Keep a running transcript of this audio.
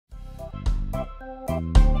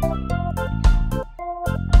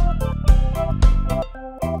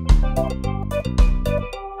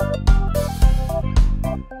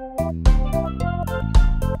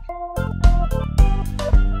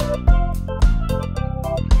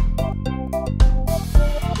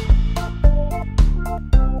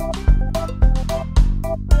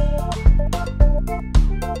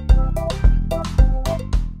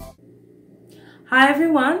Hi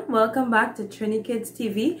everyone, welcome back to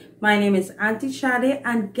TriniKidsTV. My name is Auntie Shade,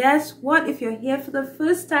 and guess what? If you're here for the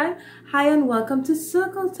first time, hi and welcome to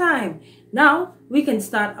Circle Time. Now we can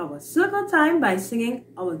start our Circle Time by singing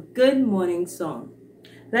our good morning song.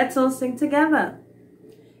 Let's all sing together.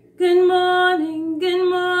 Good morning, good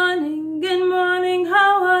morning, good morning,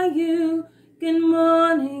 how are you? Good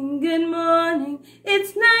morning, good morning,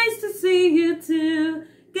 it's nice to see you too.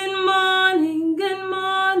 Good morning, good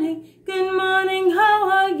morning, good morning, how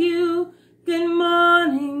are you? Good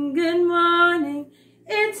morning,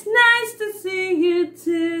 it's nice to see you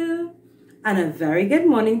too. And a very good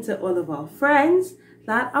morning to all of our friends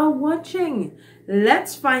that are watching.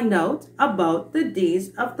 Let's find out about the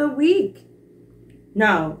days of the week.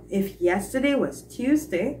 Now, if yesterday was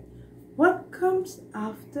Tuesday, what comes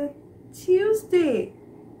after Tuesday?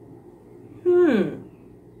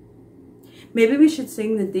 Maybe we should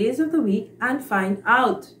sing the days of the week and find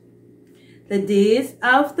out. The days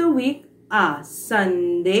of the week are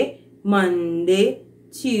Sunday, Monday,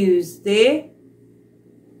 Tuesday,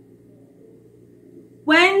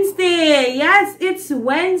 Wednesday. Yes, it's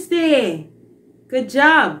Wednesday. Good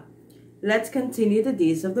job. Let's continue the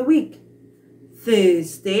days of the week.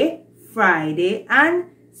 Thursday, Friday, and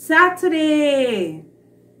Saturday.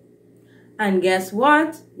 And guess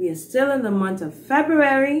what? We are still in the month of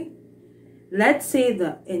February. Let's say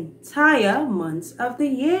the entire months of the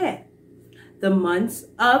year. The months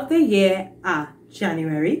of the year are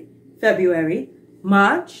January, February,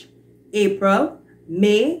 March, April,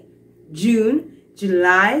 May, June,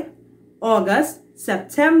 July, August,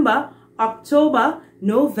 September, October,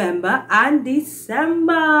 November, and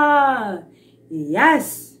December.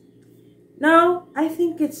 Yes. Now, I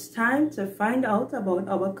think it's time to find out about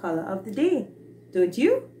our color of the day. Don't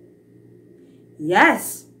you?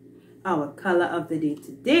 Yes. Our color of the day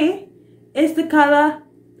today is the color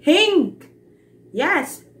pink.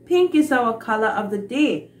 Yes, pink is our color of the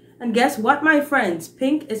day. And guess what, my friends?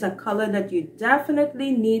 Pink is a color that you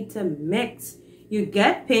definitely need to mix. You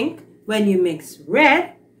get pink when you mix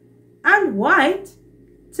red and white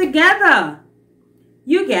together.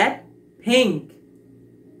 You get pink.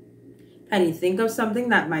 Can you think of something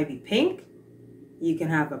that might be pink? You can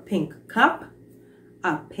have a pink cup,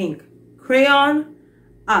 a pink crayon,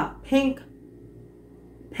 a pink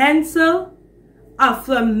pencil, a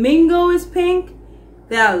flamingo is pink.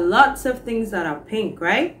 There are lots of things that are pink,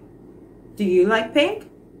 right? Do you like pink?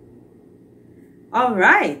 All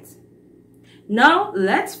right. Now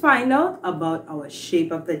let's find out about our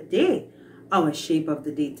shape of the day. Our shape of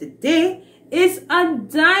the day today is a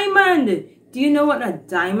diamond. Do you know what a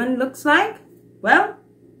diamond looks like? Well,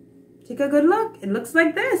 take a good look. It looks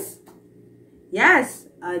like this. Yes,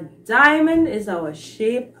 a diamond is our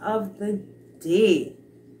shape of the day.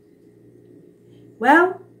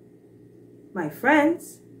 Well, my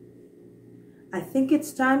friends, I think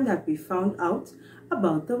it's time that we found out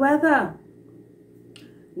about the weather.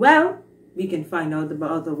 Well, we can find out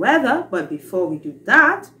about the weather, but before we do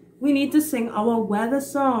that, we need to sing our weather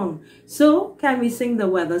song. So, can we sing the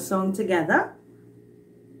weather song together?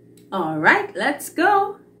 All right, let's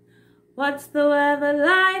go. What's the weather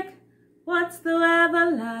like? What's the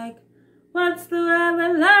weather like? What's the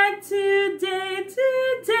weather like today,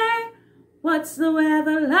 today? What's the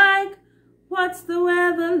weather like? What's the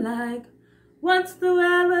weather like? What's the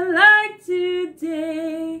weather like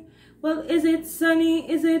today? Well, is it sunny?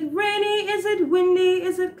 Is it rainy? Is it windy?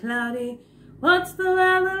 Is it cloudy? What's the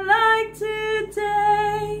weather like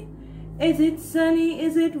today? Is it sunny?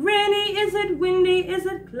 Is it rainy? Is it windy? Is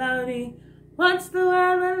it cloudy? What's the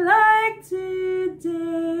weather like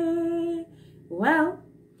today? Well,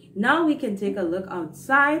 now we can take a look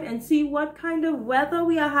outside and see what kind of weather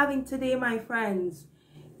we are having today, my friends.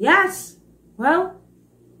 Yes, well,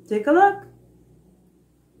 take a look.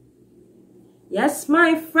 Yes,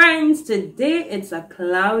 my friends, today it's a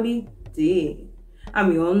cloudy day. And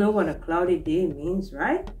we all know what a cloudy day means,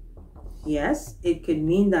 right? Yes, it could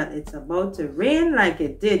mean that it's about to rain like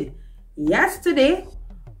it did yesterday,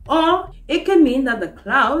 or it could mean that the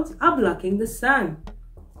clouds are blocking the sun.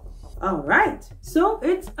 All right, so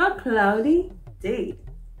it's a cloudy day.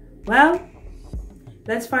 Well,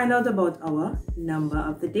 let's find out about our number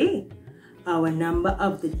of the day. Our number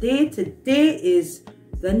of the day today is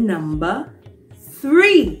the number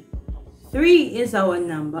 3. 3 is our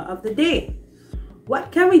number of the day.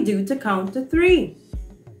 What can we do to count to 3?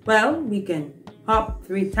 Well, we can hop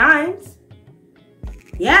 3 times.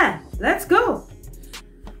 Yeah, let's go.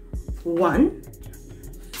 1,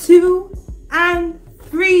 2, and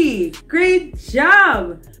 3. Great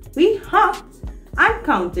job. We hopped and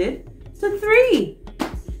counted to 3.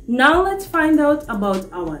 Now let's find out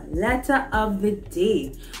about our letter of the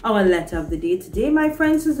day. Our letter of the day today, my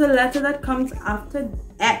friends, is the letter that comes after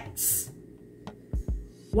X.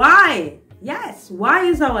 Y. Yes, Y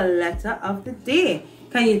is our letter of the day.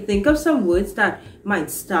 Can you think of some words that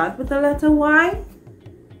might start with the letter Y?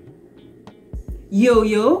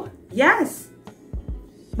 Yo-yo. Yes.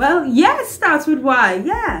 Well, yes, starts with Y.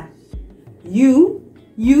 Yeah.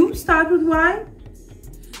 You start with Y.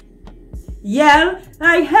 Yell,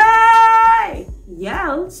 like hey!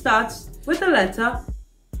 Yell starts with the letter.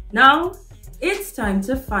 Now, it's time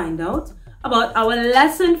to find out about our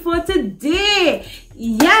lesson for today.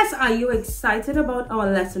 Yes, are you excited about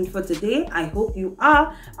our lesson for today? I hope you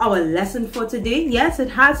are. Our lesson for today, yes, it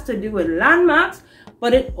has to do with landmarks,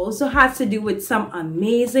 but it also has to do with some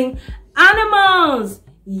amazing animals.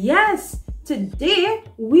 Yes, today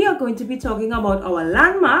we are going to be talking about our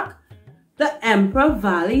landmark, the Emperor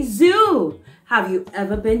Valley Zoo. Have you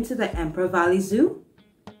ever been to the Emperor Valley Zoo?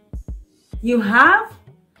 You have?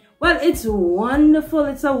 Well, it's wonderful.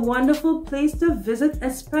 It's a wonderful place to visit,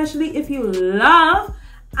 especially if you love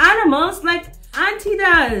animals like Auntie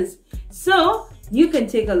does. So you can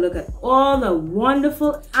take a look at all the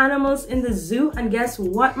wonderful animals in the zoo. And guess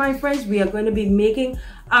what, my friends? We are going to be making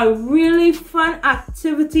a really fun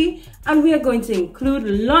activity, and we are going to include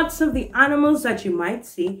lots of the animals that you might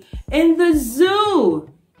see in the zoo.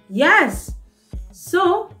 Yes.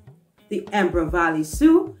 So the Emperor Valley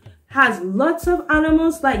Zoo has lots of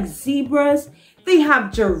animals like zebras. They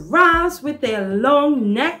have giraffes with their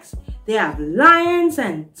long necks. They have lions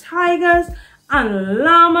and tigers and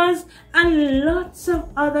llamas and lots of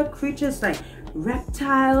other creatures like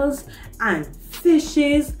reptiles and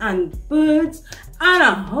fishes and birds and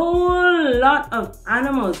a whole lot of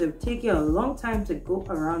animals. It will take you a long time to go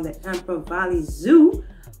around the Emperor Valley Zoo,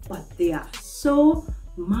 but they are so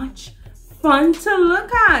much fun to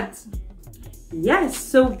look at. Yes,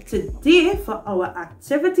 so today for our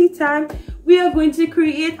activity time, we are going to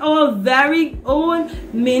create our very own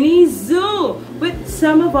mini zoo with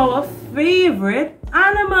some of our favorite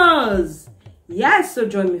animals. Yes, so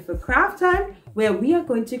join me for craft time, where we are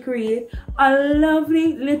going to create a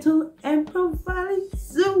lovely little Emperor Valley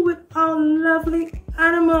Zoo with our lovely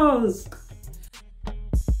animals.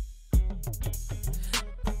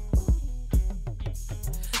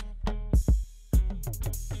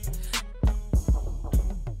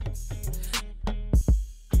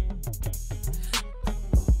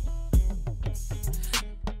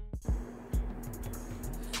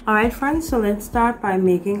 Alright friends, so let's start by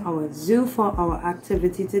making our zoo for our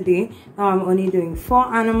activity today. Now I'm only doing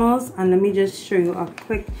 4 animals, and let me just show you a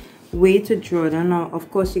quick way to draw them. Now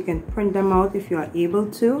of course you can print them out if you are able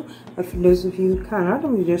to, but for those of you who cannot,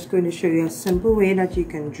 I'm just going to show you a simple way that you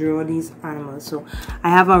can draw these animals. So I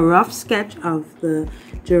have a rough sketch of the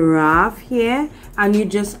giraffe here, and you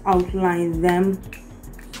just outline them.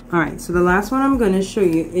 Alright, so the last one I'm going to show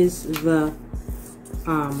you is the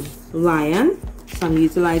lion. So I'm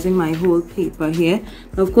utilizing my whole paper here.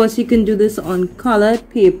 Of course you can do this on colored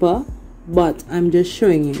paper, but I'm just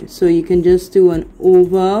showing you. So you can just do an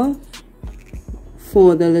oval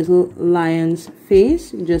for the little lion's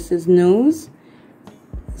face, just his nose,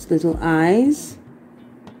 his little eyes.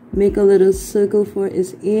 Make a little circle for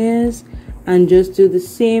his ears, and just do the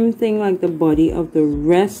same thing like the body of the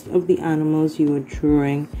rest of the animals you were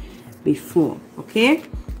drawing before. Okay,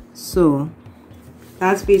 so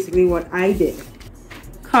that's basically what I did.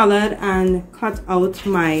 Colored and cut out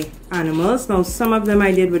my animals. Now some of them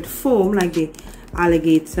I did with foam, like the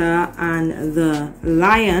alligator and the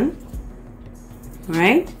lion,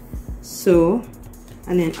 right? So,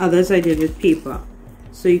 and then others I did with paper.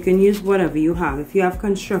 So you can use whatever you have. If you have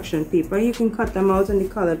construction paper, you can cut them out on the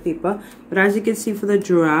colored paper. But as you can see for the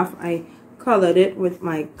giraffe, I colored it with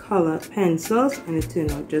my color pencils, and it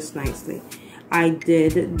turned out just nicely. I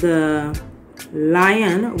did the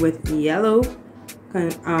lion with yellow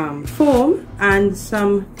foam and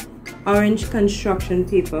some orange construction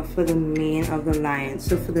paper for the mane of the lion.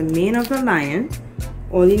 So for the mane of the lion,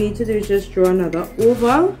 all you need to do is just draw another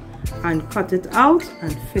oval and cut it out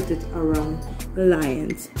and fit it around the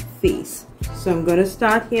lion's face. So I'm going to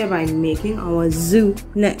start here by making our zoo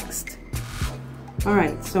next.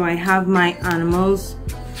 Alright, so I have my animals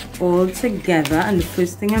all together, and the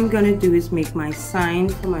first thing I'm going to do is make my sign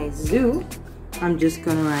for my zoo. I'm just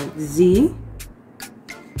gonna write Z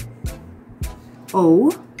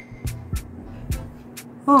O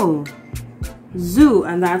O, zoo,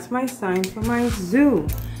 and that's my sign for my zoo.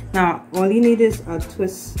 Now all you need is a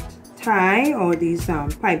twist tie or these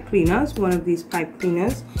pipe cleaners, one of these pipe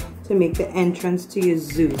cleaners, to make the entrance to your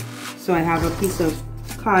zoo. So I have a piece of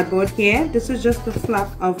cardboard here. This is just the flap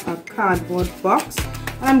of a cardboard box,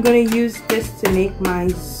 and I'm going to use this to make my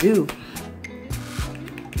zoo.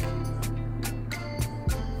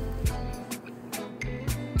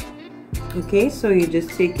 Okay, so you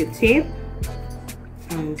just take your tape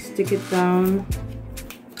and stick it down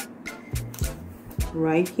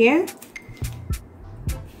right here,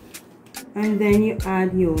 and then you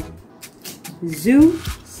add your zoo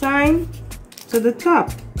sign to the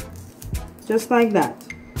top, just like that.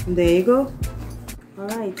 And there you go.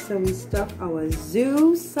 Alright, so we stuck our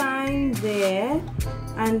zoo sign there,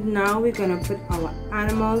 and now we're gonna put our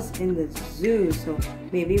animals in the zoo. So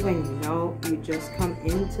maybe when you just come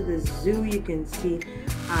into the zoo, you can see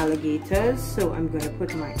alligators. So I'm gonna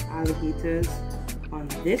put my alligators on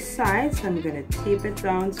this side. So I'm gonna tape it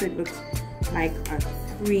down so it looks like a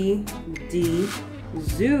 3D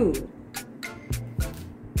zoo.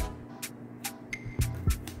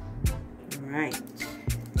 Alright,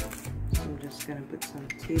 so I'm just gonna put some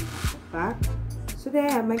tape on the back. So there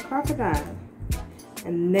I have my crocodile.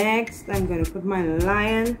 And next I'm gonna put my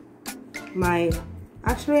lion,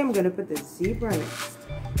 actually I'm gonna put the zebra next.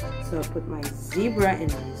 So I'll put my zebra in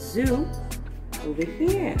my zoo over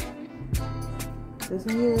here. Doesn't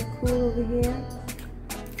he look cool over here?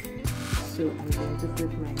 So I'm going to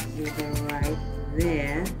put my zebra right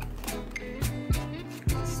there.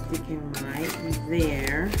 Stick him right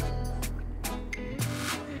there.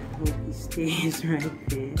 I hope he stays right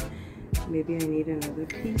there. Maybe I need another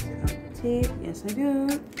piece of tape. Yes, I do.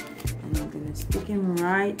 And I'm going to stick him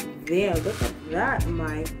right there. Look at that.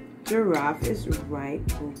 My giraffe is right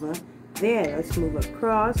over there. Let's move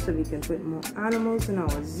across so we can put more animals in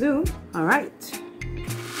our zoo. All right.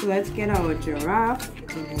 So let's get our giraffe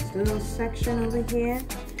in his little section over here.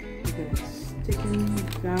 We're going to stick him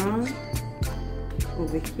down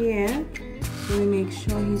over here so we make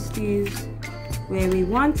sure he stays where we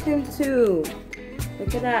want him to.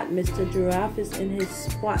 Look at that, Mr. Giraffe is in his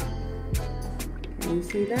spot. Can you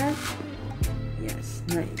see that? Yes,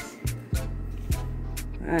 nice.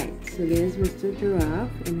 Alright, so there's Mr.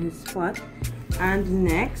 Giraffe in his spot. And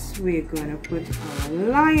next we're going to put our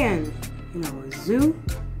lion in our zoo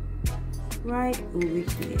right over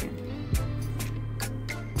here.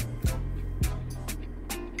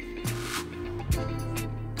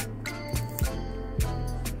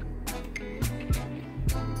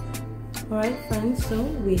 Alright friends, so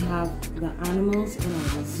we have the animals in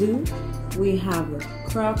our zoo. We have a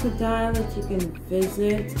crocodile that you can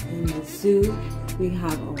visit in the zoo. We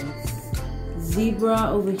have our zebra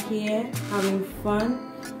over here having fun.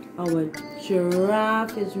 Our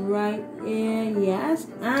giraffe is right here, yes.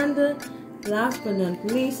 And last but not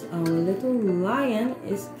least, our little lion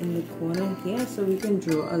is in the corner here. So we can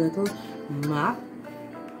draw a little map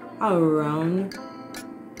around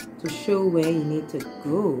to show where you need to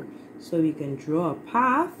go. So you can draw a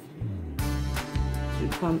path. You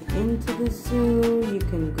come into the zoo, you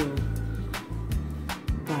can go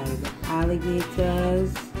by the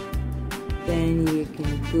alligators, then you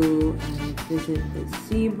can go and visit the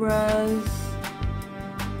zebras.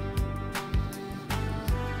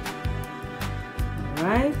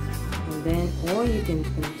 Alright, and then or you can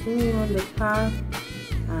continue on the path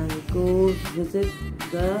and go visit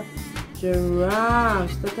the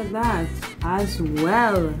giraffes. Look at that as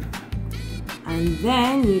well. And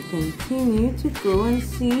then you continue to go and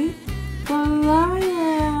see the lion.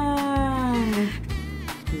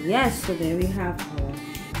 Yes, so there we have our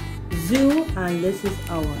zoo, and this is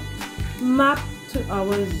our map to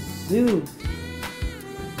our zoo.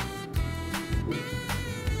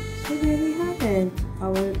 So there we have it,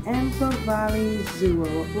 our Emperor Valley Zoo,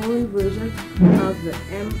 our own version of the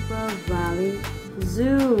Emperor Valley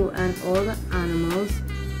Zoo, and all the animals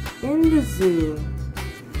in the zoo.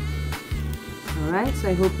 Alright, so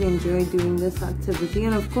I hope you enjoy doing this activity,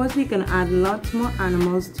 and of course we can add lots more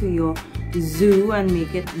animals to your zoo and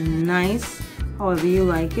make it nice however you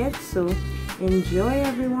like it. So enjoy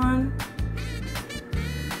everyone.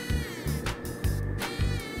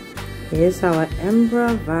 Here's our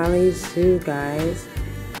Emperor Valley Zoo, guys.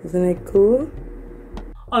 Isn't it cool?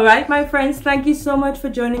 Alright my friends, thank you so much for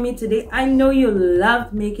joining me today. I know you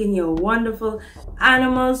loved making your wonderful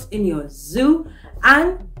animals in your zoo,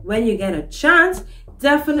 and when you get a chance,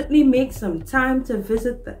 definitely make some time to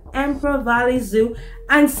visit the Emperor Valley Zoo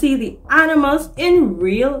and see the animals in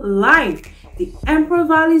real life. The Emperor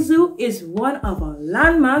Valley Zoo is one of our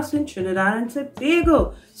landmarks in Trinidad and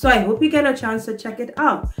Tobago. So I hope you get a chance to check it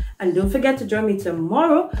out. And don't forget to join me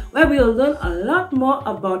tomorrow where we'll learn a lot more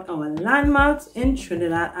about our landmarks in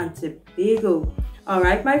Trinidad and Tobago.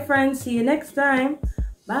 Alright, my friends, see you next time.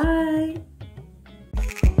 Bye.